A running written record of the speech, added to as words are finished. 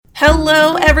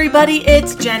Hello everybody,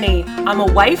 it's Jenny. I'm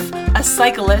a wife, a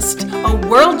cyclist, a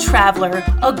world traveler,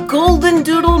 a golden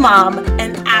doodle mom,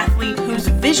 an athlete who's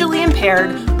visually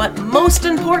impaired, but most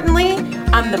importantly,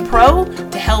 I'm the pro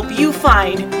to help you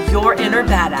find your inner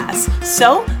badass.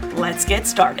 So let's get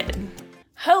started.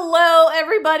 Hello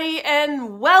everybody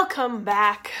and welcome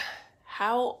back.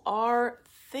 How are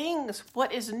things?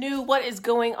 What is new? What is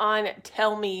going on?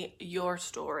 Tell me your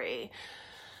story.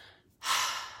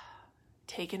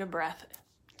 Taking a breath,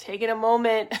 taking a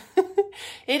moment.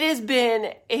 It has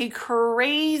been a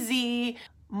crazy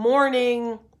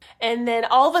morning. And then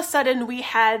all of a sudden we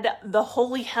had the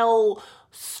holy hell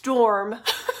storm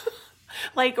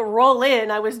like roll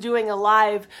in. I was doing a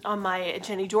live on my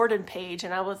Jenny Jordan page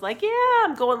and I was like, yeah,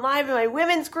 I'm going live in my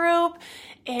women's group.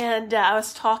 And I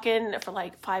was talking for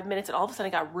like 5 minutes and all of a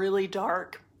sudden it got really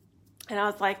dark. And I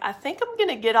was like, I think I'm going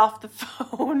to get off the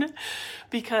phone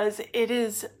because it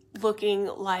is looking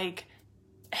like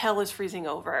hell is freezing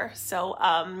over. So,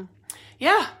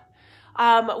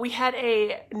 we had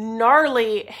a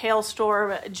gnarly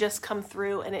hailstorm just come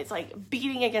through and it's like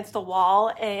beating against the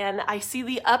wall. And I see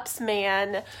the UPS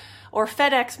man or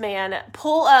FedEx man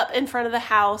pull up in front of the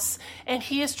house and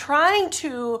he is trying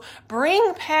to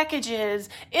bring packages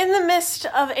in the midst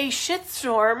of a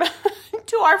shitstorm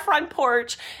to our front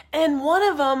porch. And one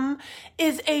of them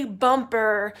is a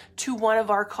bumper to one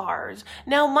of our cars.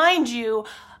 Now, mind you,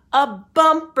 a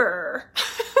bumper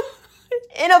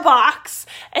in a box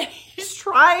and he's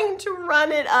trying to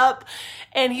run it up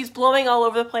and he's blowing all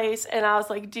over the place. And I was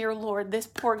like, dear Lord, this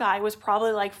poor guy was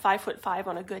probably like 5'5"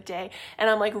 on a good day. And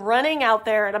I'm like running out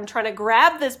there and I'm trying to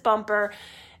grab this bumper.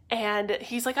 And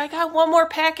he's like, I got one more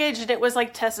package. And it was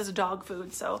like Tessa's dog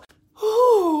food. So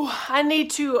I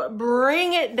need to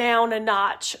bring it down a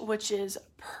notch, which is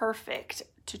perfect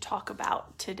to talk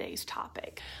about today's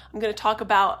topic. I'm going to talk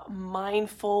about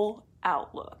mindful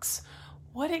outlooks.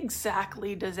 What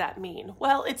exactly does that mean?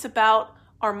 Well, it's about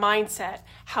our mindset,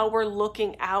 how we're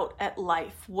looking out at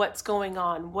life, what's going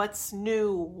on, what's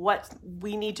new, what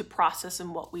we need to process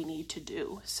and what we need to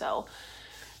do. So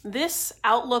this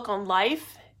outlook on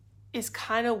life is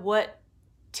kind of what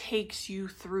takes you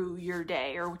through your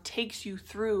day or takes you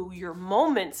through your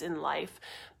moments in life.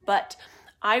 But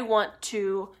I want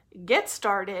to get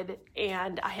started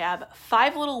and I have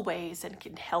 5 little ways that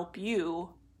can help you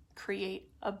create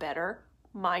a better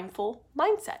mindful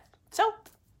mindset. So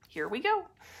here we go.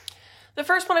 The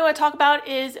first one I want to talk about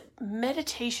is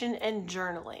meditation and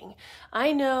journaling.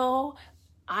 I know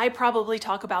I probably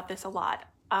talk about this a lot.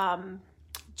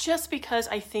 Just because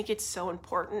I think it's so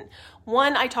important.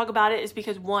 One, I talk about it is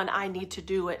because I need to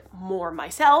do it more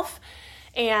myself.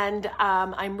 And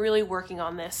I'm really working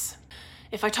on this.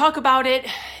 If I talk about it,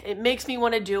 it makes me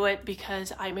want to do it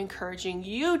because I'm encouraging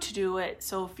you to do it.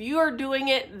 So if you are doing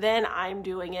it, then I'm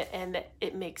doing it. And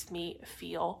it makes me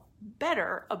feel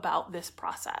better about this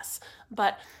process.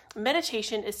 But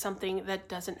meditation is something that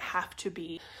doesn't have to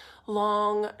be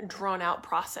long, drawn out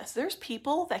process. There's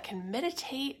people that can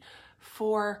meditate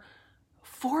for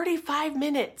 45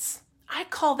 minutes. I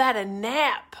call that a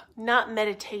nap, not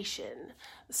meditation.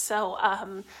 So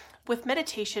with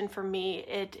meditation for me,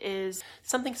 it is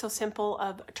something so simple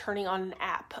of turning on an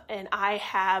app. And I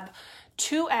have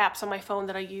 2 apps on my phone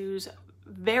that I use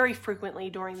very frequently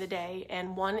during the day.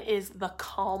 And one is the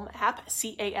Calm app,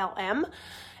 CALM.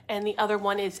 And the other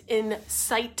one is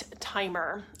Insight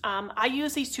Timer. I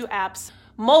use these 2 apps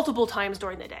multiple times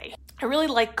during the day. I really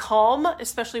like Calm,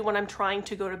 especially when I'm trying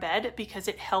to go to bed because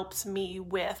it helps me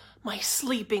with my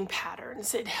sleeping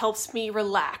patterns. It helps me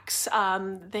relax.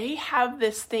 They have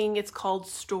this thing, it's called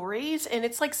stories, and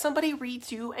it's like somebody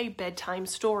reads you a bedtime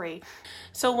story.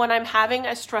 So when I'm having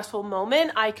a stressful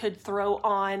moment, I could throw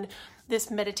on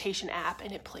this meditation app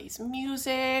and it plays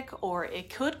music, or it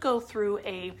could go through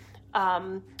a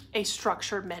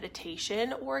structured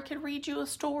meditation, or it could read you a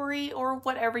story or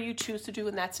whatever you choose to do,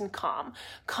 and that's in Calm.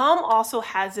 Calm also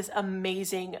has this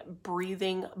amazing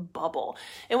breathing bubble.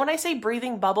 And when I say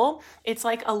breathing bubble, it's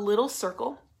like a little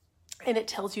circle and it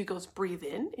tells you, it goes breathe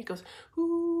in, it goes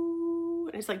ooh,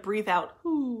 and it's like breathe out,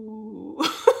 ooh.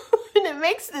 And it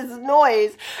makes this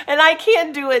noise and I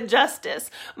can't do it justice.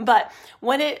 But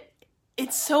when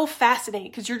it's so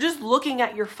fascinating because you're just looking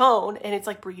at your phone and it's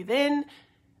like breathe in,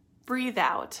 breathe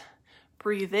out,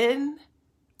 breathe in,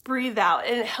 breathe out.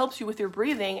 And it helps you with your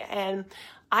breathing. And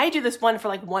I do this one for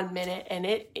like 1 minute and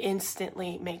it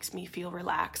instantly makes me feel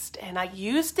relaxed. And I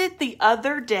used it the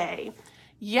other day,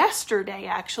 yesterday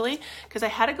actually, because I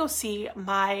had to go see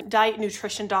my diet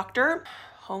nutrition doctor.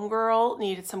 Homegirl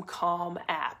needed some Calm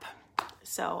app.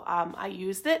 So I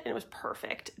used it and it was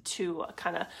perfect to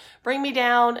kind of bring me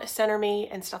down, center me,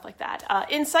 and stuff like that.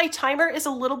 Insight Timer is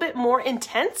a little bit more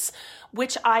intense,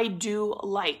 which I do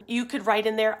like. You could write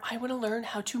in there, I want to learn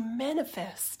how to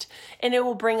manifest. And it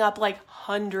will bring up like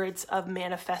hundreds of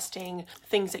manifesting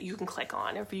things that you can click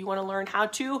on. If you want to learn how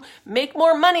to make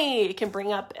more money, it can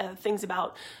bring up things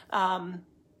about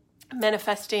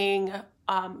manifesting,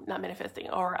 not manifesting,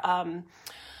 or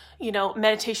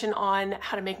meditation on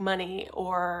how to make money,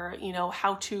 or,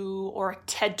 how to, or a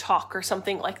TED Talk or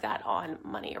something like that on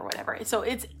money or whatever. So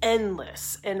it's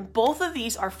endless. And both of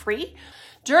these are free.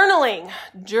 Journaling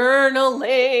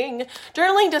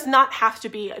does not have to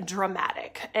be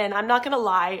dramatic. And I'm not going to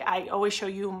lie. I always show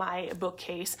you my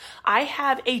bookcase. I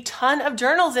have a ton of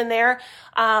journals in there.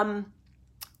 Haven't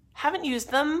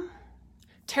used them.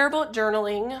 Terrible at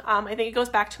journaling. I think it goes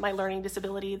back to my learning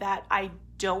disability that I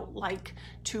don't like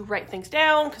to write things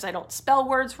down because I don't spell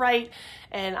words right,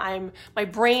 and my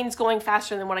brain's going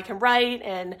faster than what I can write.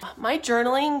 And my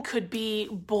journaling could be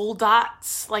bull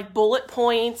dots, like bullet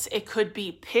points. It could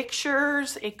be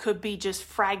pictures. It could be just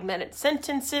fragmented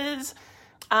sentences.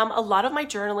 A lot of my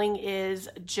journaling is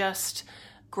just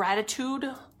gratitude,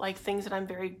 like things that I'm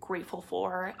very grateful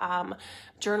for.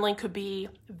 Journaling could be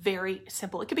very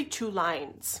simple. It could be 2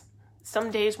 lines.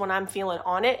 Some days when I'm feeling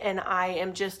on it and I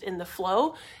am just in the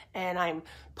flow and I'm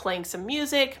playing some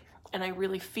music and I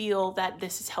really feel that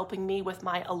this is helping me with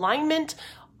my alignment,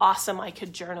 awesome, I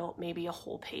could journal maybe a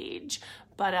whole page.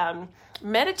 But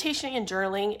meditation and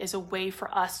journaling is a way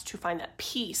for us to find that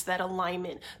peace, that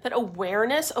alignment, that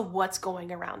awareness of what's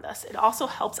going around us. It also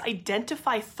helps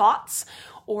identify thoughts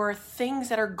or things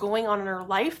that are going on in our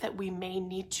life that we may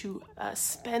need to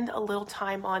spend a little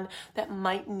time on that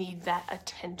might need that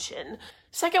attention.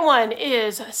 Second one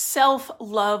is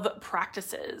self-love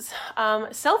practices.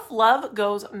 Self-love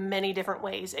goes many different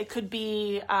ways. It could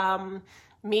be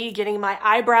me getting my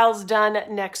eyebrows done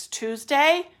next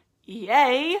Tuesday.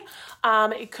 Yay.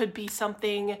 It could be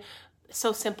something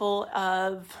so simple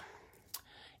of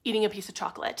eating a piece of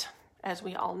chocolate. As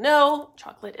we all know,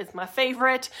 chocolate is my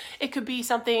favorite. It could be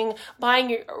something,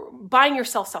 buying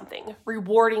yourself something,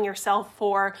 rewarding yourself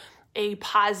for a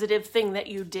positive thing that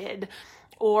you did,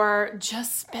 or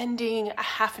just spending a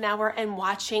half an hour and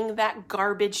watching that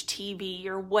garbage TV,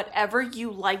 or whatever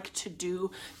you like to do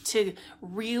to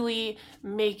really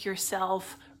make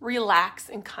yourself relax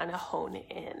and kind of hone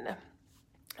in.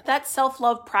 That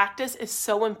self-love practice is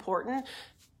so important.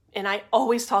 And I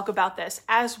always talk about this.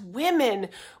 As women,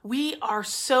 we are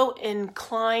so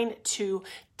inclined to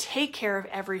take care of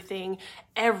everything,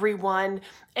 everyone,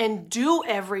 and do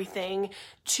everything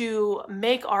to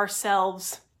make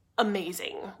ourselves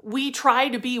amazing. We try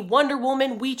to be Wonder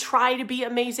Woman. We try to be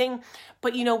amazing.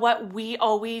 But you know what? We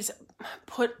always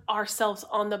put ourselves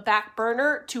on the back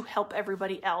burner to help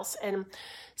everybody else. And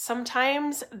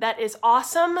sometimes that is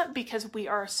awesome because we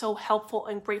are so helpful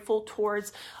and grateful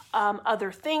towards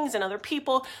other things and other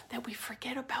people that we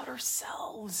forget about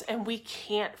ourselves, and we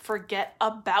can't forget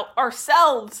about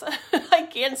ourselves. I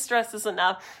can't stress this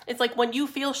enough. It's like when you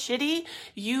feel shitty,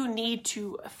 you need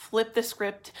to flip the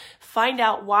script, find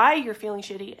out why you're feeling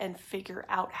shitty, and figure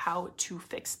out how to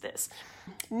fix this.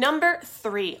 Number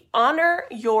 3, honor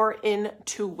your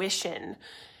intuition.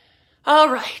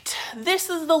 All right, this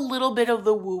is the little bit of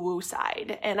the woo-woo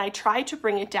side, and I try to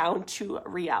bring it down to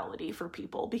reality for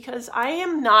people because I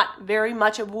am not very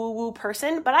much a woo-woo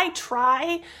person, but I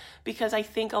try because I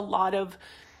think a lot of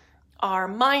our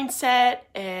mindset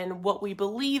and what we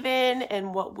believe in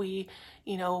and what we,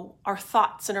 our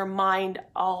thoughts and our mind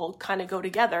all kind of go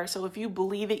together. So if you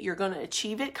believe it, you're going to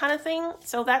achieve it kind of thing.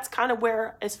 So that's kind of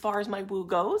where, as far as my woo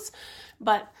goes.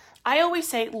 But I always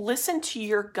say, listen to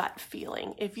your gut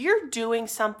feeling. If you're doing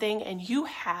something and you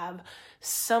have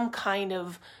some kind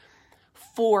of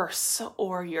force,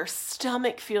 or your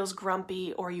stomach feels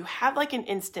grumpy, or you have like an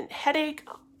instant headache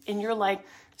and you're like,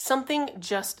 something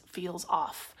just feels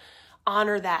off.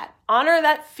 Honor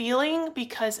that feeling,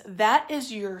 because that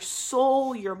is your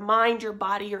soul, your mind, your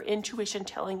body, your intuition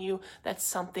telling you that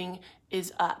something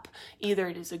is up. Either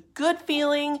it is a good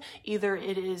feeling, either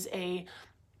it is a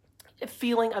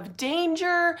feeling of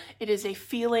danger, it is a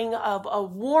feeling of a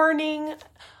warning.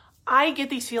 I get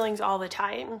these feelings all the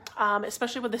time,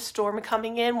 especially with the storm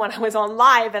coming in when I was on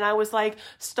live and I was like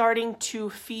starting to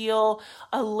feel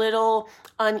a little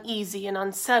uneasy and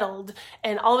unsettled.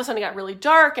 And all of a sudden it got really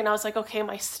dark and I was like, okay,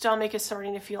 my stomach is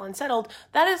starting to feel unsettled.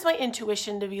 That is my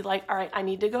intuition to be like, all right, I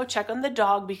need to go check on the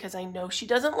dog because I know she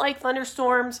doesn't like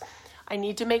thunderstorms. I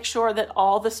need to make sure that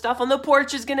all the stuff on the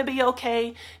porch is going to be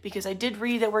okay, because I did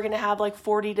read that we're going to have like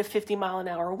 40 to 50 mile an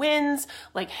hour winds,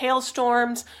 like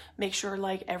hailstorms. Make sure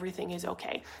like everything is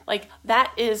okay. Like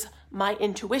that is my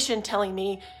intuition telling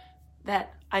me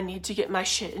that I need to get my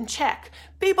shit in check.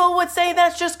 People would say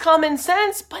that's just common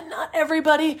sense, but not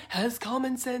everybody has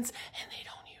common sense and they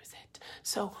don't use it.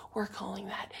 So we're calling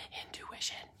that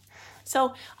intuition.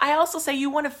 So I also say you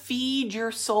want to feed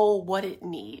your soul what it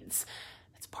needs.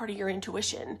 That's part of your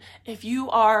intuition. If you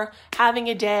are having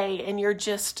a day and you're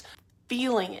just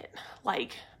feeling it,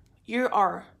 like you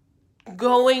are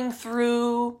going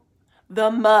through the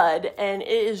mud and it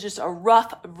is just a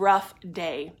rough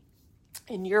day,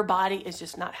 and your body is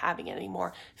just not having it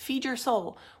anymore, feed your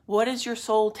soul. What is your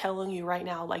soul telling you right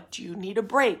now? Like, do you need a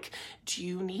break? Do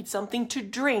you need something to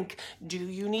drink? Do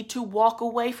you need to walk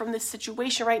away from this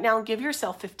situation right now and give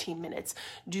yourself 15 minutes?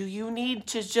 Do you need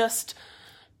to just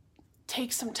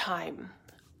take some time?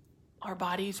 Our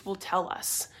bodies will tell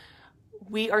us.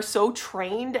 We are so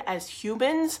trained as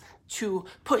humans to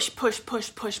push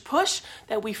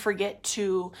that we forget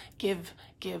to give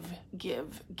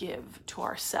to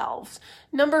ourselves.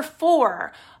 Number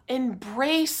 4,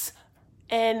 embrace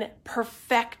and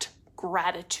perfect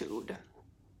gratitude.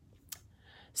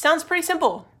 Sounds pretty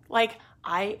simple. Like,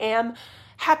 I am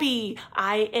happy.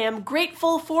 I am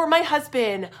grateful for my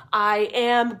husband. I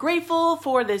am grateful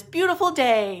for this beautiful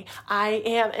day.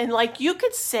 And like, you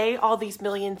could say all these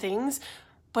million things,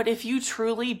 but if you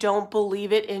truly don't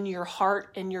believe it in your heart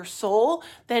and your soul,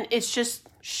 then it's just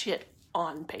shit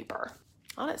on paper.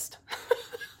 Honest.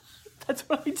 That's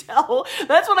what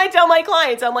I tell my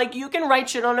clients. I'm like, you can write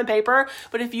shit on a paper,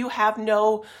 but if you have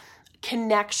no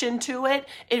connection to it,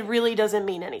 it really doesn't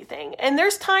mean anything. And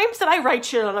there's times that I write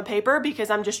shit on a paper because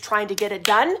I'm just trying to get it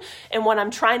done. And when I'm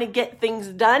trying to get things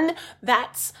done,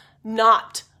 that's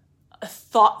not a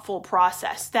thoughtful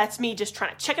process. That's me just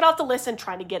trying to check it off the list and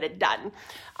trying to get it done.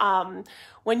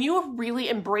 When you really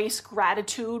embrace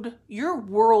gratitude, your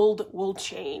world will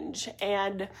change.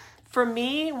 And for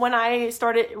me, when I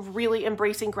started really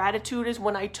embracing gratitude is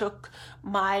when I took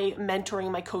my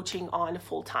mentoring, my coaching on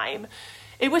full time.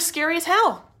 It was scary as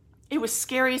hell. It was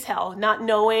scary as hell, not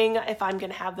knowing if I'm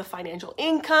going to have the financial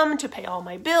income to pay all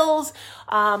my bills,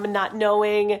 not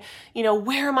knowing,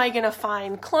 where am I going to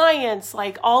find clients?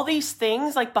 Like all these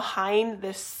things, like behind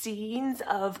the scenes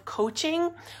of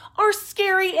coaching are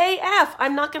scary AF.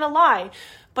 I'm not going to lie.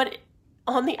 But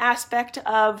on the aspect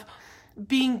of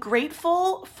being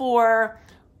grateful for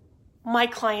my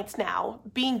clients now,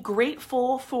 being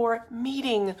grateful for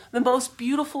meeting the most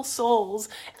beautiful souls.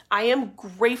 I am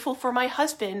grateful for my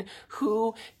husband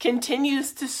who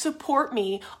continues to support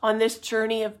me on this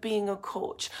journey of being a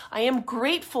coach. I am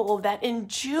grateful that in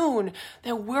June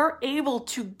that we're able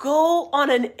to go on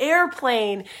an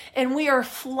airplane and we are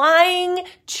flying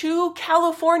to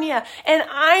California, and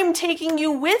I'm taking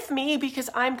you with me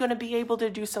because I'm going to be able to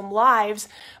do some lives.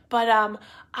 But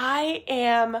I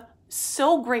am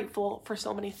so grateful for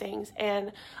so many things.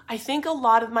 And I think a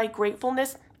lot of my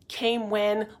gratefulness came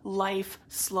when life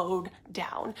slowed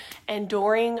down and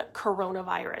during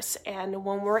coronavirus. And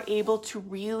when we're able to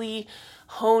really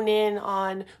hone in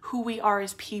on who we are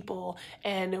as people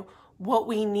and what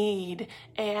we need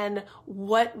and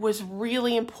what was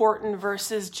really important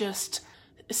versus just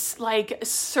like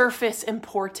surface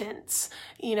importance,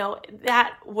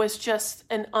 that was just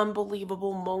an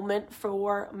unbelievable moment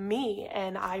for me.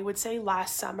 And I would say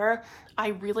last summer, I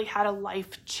really had a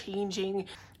life-changing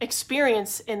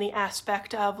experience in the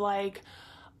aspect of like,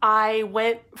 I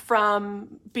went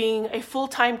from being a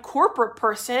full-time corporate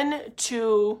person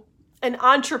to an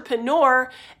entrepreneur,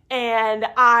 and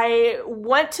I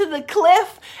went to the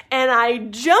cliff and I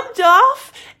jumped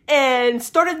off and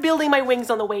started building my wings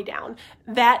on the way down.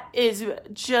 That is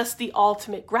just the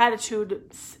ultimate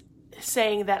gratitude,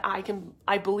 saying that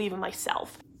I believe in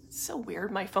myself. It's so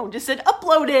weird. My phone just said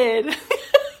uploaded.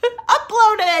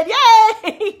 Uploaded.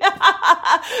 Yay.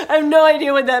 I have no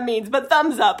idea what that means, but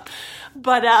thumbs up.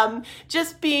 But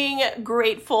just being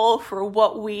grateful for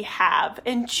what we have.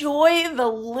 Enjoy the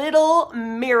little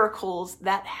miracles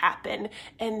that happen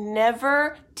and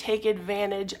never take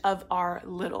advantage of our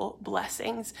little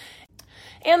blessings.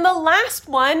 And the last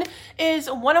one is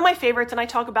one of my favorites, and I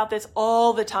talk about this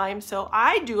all the time, so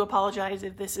I do apologize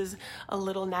if this is a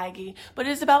little naggy, but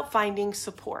it is about finding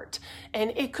support.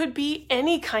 And it could be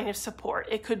any kind of support.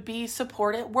 It could be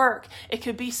support at work. It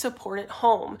could be support at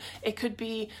home. It could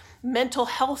be mental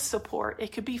health support.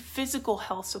 It could be physical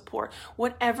health support.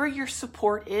 Whatever your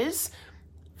support is,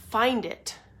 find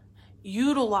it,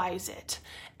 utilize it,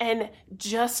 and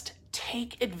just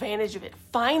take advantage of it.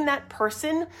 Find that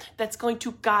person that's going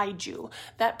to guide you,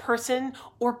 that person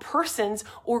or persons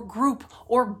or group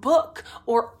or book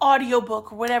or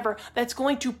audiobook or whatever that's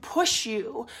going to push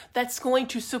you, that's going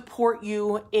to support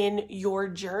you in your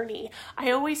journey.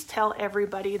 I always tell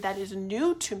everybody that is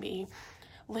new to me,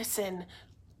 listen,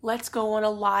 let's go on a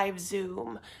live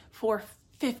Zoom for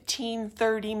 15,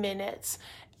 30 minutes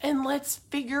and let's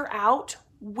figure out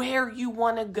where you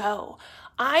want to go.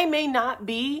 I may not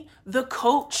be the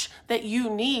coach that you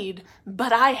need,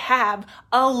 but I have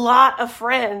a lot of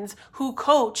friends who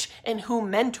coach and who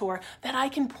mentor that I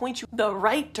can point you the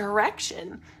right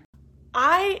direction.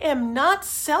 I am not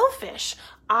selfish.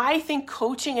 I think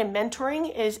coaching and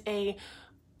mentoring is a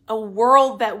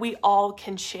world that we all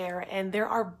can share. And there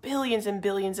are billions and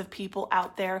billions of people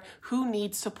out there who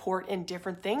need support in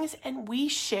different things. And we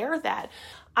share that.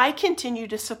 I continue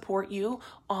to support you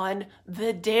on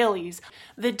the dailies,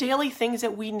 the daily things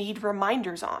that we need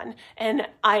reminders on. And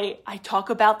I talk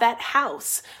about that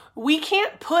house. We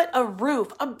can't put a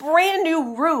brand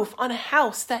new roof on a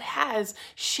house that has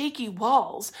shaky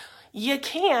walls. You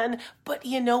can, but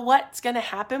you know what's going to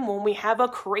happen when we have a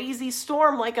crazy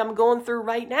storm like I'm going through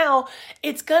right now?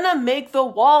 It's going to make the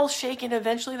walls shake and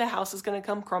eventually the house is going to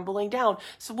come crumbling down.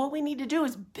 So what we need to do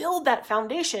is build that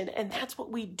foundation, and that's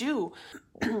what we do.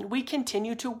 We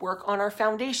continue to work on our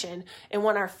foundation, and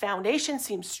when our foundation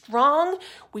seems strong,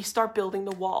 we start building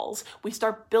the walls. We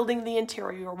start building the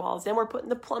interior walls. Then we're putting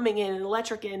the plumbing in and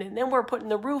electric in, and then we're putting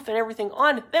the roof and everything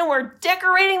on. Then we're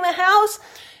decorating the house.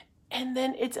 And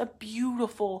then it's a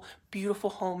beautiful, beautiful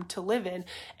home to live in.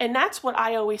 And that's what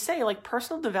I always say, like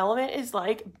personal development is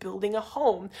like building a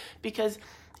home because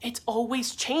it's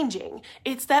always changing.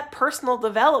 It's that personal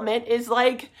development is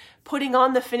like putting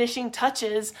on the finishing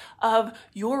touches of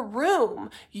your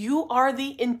room. You are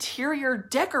the interior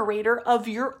decorator of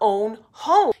your own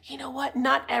home. You know what?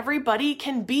 Not everybody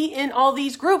can be in all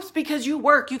these groups because you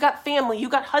work, you got family, you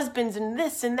got husbands and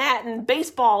this and that and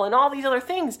baseball and all these other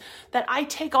things that I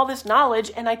take all this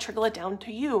knowledge and I trickle it down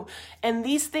to you. And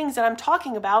these things that I'm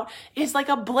talking about is like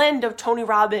a blend of Tony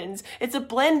Robbins. It's a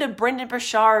blend of Brendan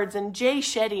Burchards and Jay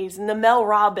Shetty's and the Mel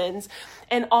Robbins.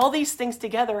 And all these things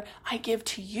together, I give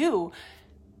to you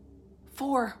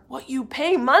for what you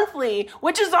pay monthly,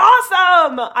 which is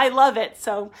awesome. I love it.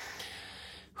 So,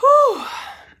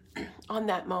 on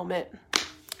that moment.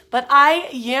 But I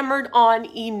yammered on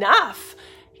enough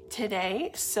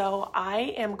today, so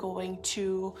I am going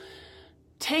to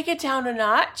take it down a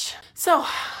notch. So,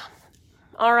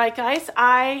 all right, guys,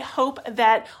 I hope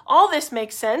that all this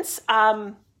makes sense.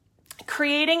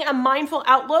 Creating a mindful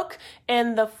outlook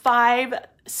and the 5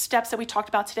 steps that we talked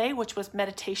about today, which was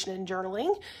meditation and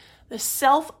journaling, the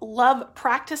self-love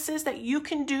practices that you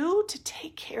can do to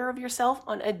take care of yourself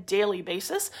on a daily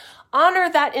basis. Honor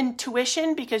that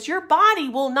intuition because your body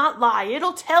will not lie.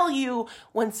 It'll tell you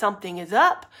when something is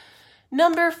up.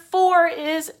 Number 4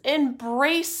 is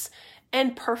embrace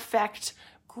and perfect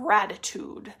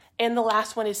gratitude. And the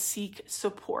last one is seek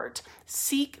support.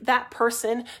 Seek that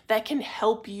person that can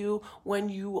help you when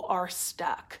you are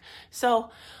stuck.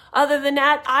 So other than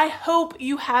that, I hope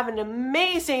you have an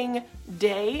amazing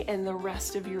day and the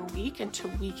rest of your week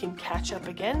until we can catch up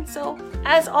again. So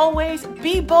as always,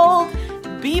 be bold,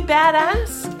 be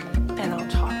badass, and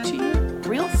I'll talk